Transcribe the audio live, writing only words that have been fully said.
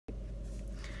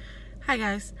Hi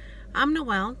guys, I'm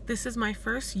Noelle. This is my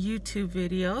first YouTube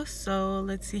video, so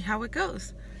let's see how it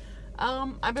goes.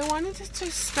 I've been wanting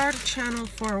to start a channel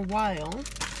for a while,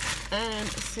 and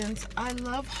since I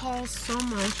love hauls so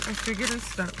much, I figured I'd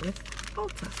start with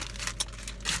Ulta.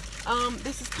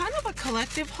 This is kind of a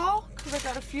collective haul because I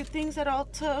got a few things at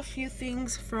Ulta, a few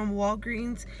things from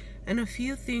Walgreens, and a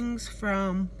few things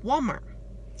from Walmart.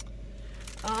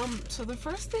 So the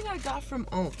first thing I got from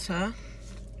Ulta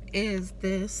is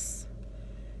this.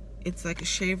 It's like a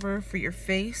shaver for your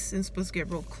face and it's supposed to get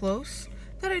real close.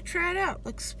 Thought I'd try it out.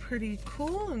 Looks pretty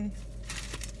cool and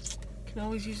can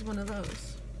always use one of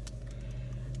those.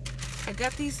 I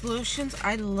got these lotions.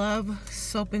 I love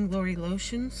Soap and Glory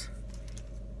lotions.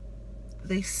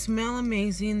 They smell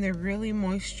amazing. They're really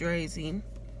moisturizing.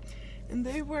 And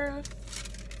they were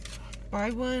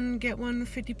buy one, get one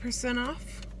 50%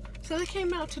 off. So they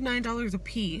came out to $9 a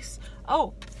piece.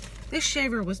 Oh, this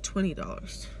shaver was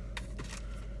 $20.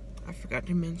 I forgot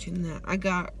to mention that. I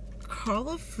got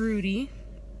Calla Fruity,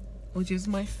 which is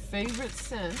my favorite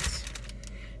scent,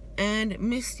 and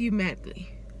Miss You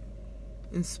Madly.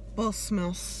 And both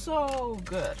smell so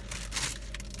good.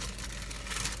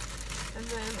 And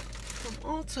then from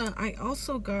Ulta, I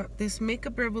also got this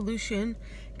Makeup Revolution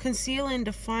Conceal and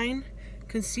Define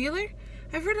Concealer.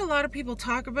 I've heard a lot of people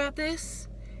talk about this,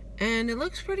 and it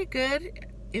looks pretty good.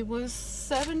 It was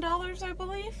 $7, I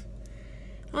believe.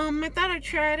 I thought I'd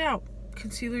try it out.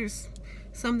 Concealer's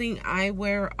something I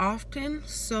wear often,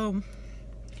 so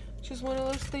just one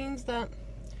of those things that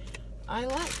I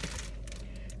like.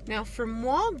 Now from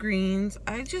Walgreens,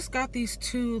 I just got these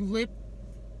two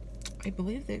I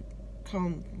believe they call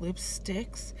them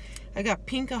lipsticks. I got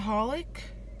Pinkaholic,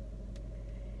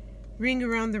 Ring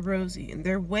Around the Rosy, and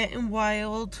they're Wet n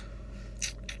Wild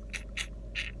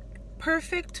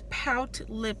Perfect Pout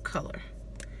Lip Color.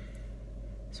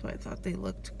 So I thought they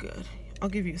looked good. I'll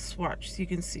give you a swatch so you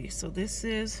can see. So this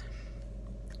is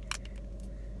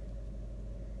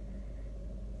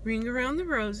Ring Around the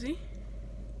Rosy.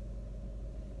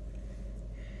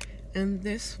 And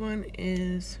this one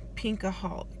is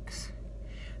Pinkaholics.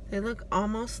 They look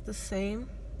almost the same,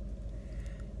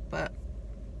 but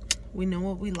we know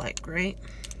what we like, right?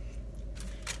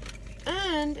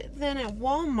 And then at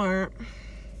Walmart,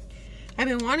 I've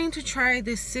been wanting to try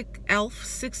this e.l.f.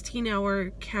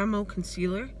 16-hour camo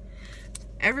concealer.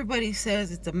 Everybody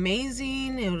says it's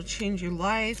amazing, it'll change your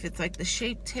life, it's like the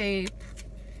Shape Tape,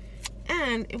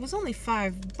 and it was only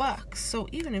 $5, so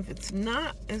even if it's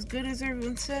not as good as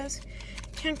everyone says,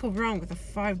 can't go wrong with a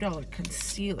 $5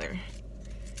 concealer.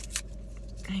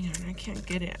 Hang on, I can't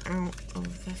get it out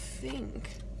of the thing.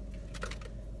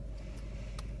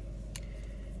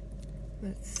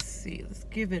 Let's see, let's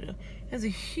give it it has a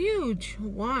huge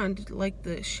wand like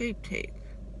the Shape Tape.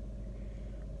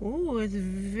 Ooh, it's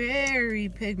very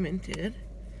pigmented.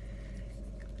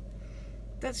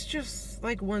 That's just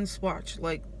like one swatch.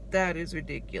 Like, that is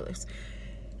ridiculous.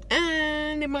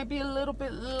 And it might be a little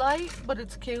bit light, but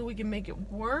it's okay, we can make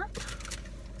it work.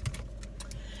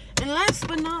 And last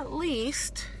but not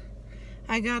least,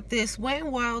 I got this Wet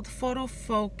n Wild Photo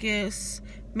Focus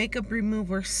Makeup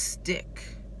Remover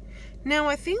Stick. Now,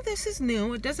 I think this is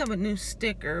new. It does have a new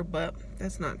sticker, but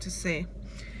that's not to say.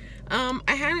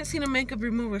 I hadn't seen a makeup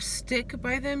remover stick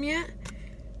by them yet.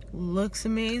 Looks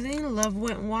amazing. Love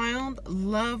Wet n Wild.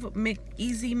 Love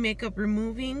easy makeup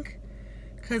removing,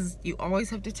 because you always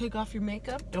have to take off your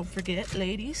makeup. Don't forget,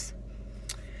 ladies.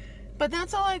 But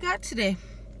that's all I got today.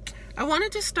 I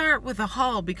wanted to start with a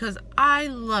haul because I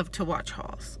love to watch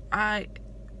hauls.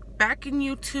 Back in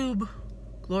YouTube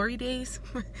glory days,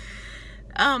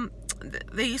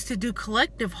 they used to do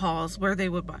collective hauls where they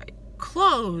would buy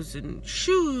clothes and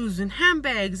shoes and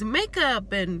handbags and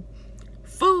makeup and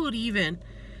food even,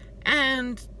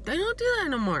 and they don't do that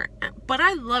no more. But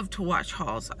I love to watch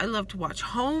hauls. I love to watch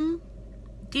home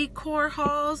decor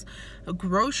hauls,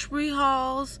 grocery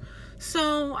hauls.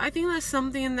 So I think that's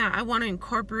something that I want to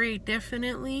incorporate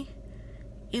definitely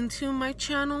into my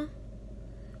channel,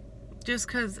 just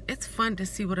because it's fun to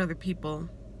see what other people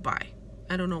buy.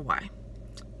 I don't know why,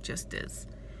 just is.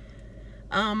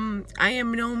 I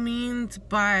am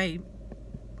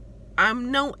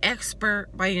I'm no expert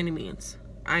by any means.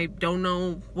 I don't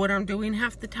know what I'm doing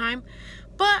half the time,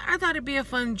 but I thought it'd be a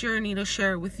fun journey to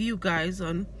share with you guys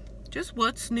on just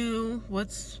what's new,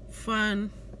 what's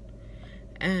fun,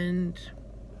 and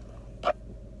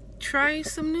try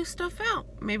some new stuff out.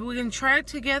 Maybe we can try it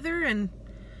together and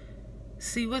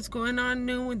see what's going on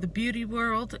new in the beauty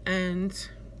world, and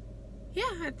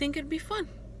yeah, I think it'd be fun.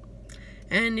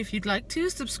 And if you'd like to,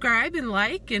 subscribe and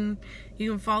like, and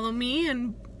you can follow me,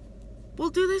 and we'll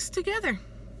do this together.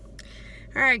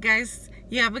 All right, guys,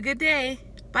 you have a good day.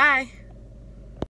 Bye.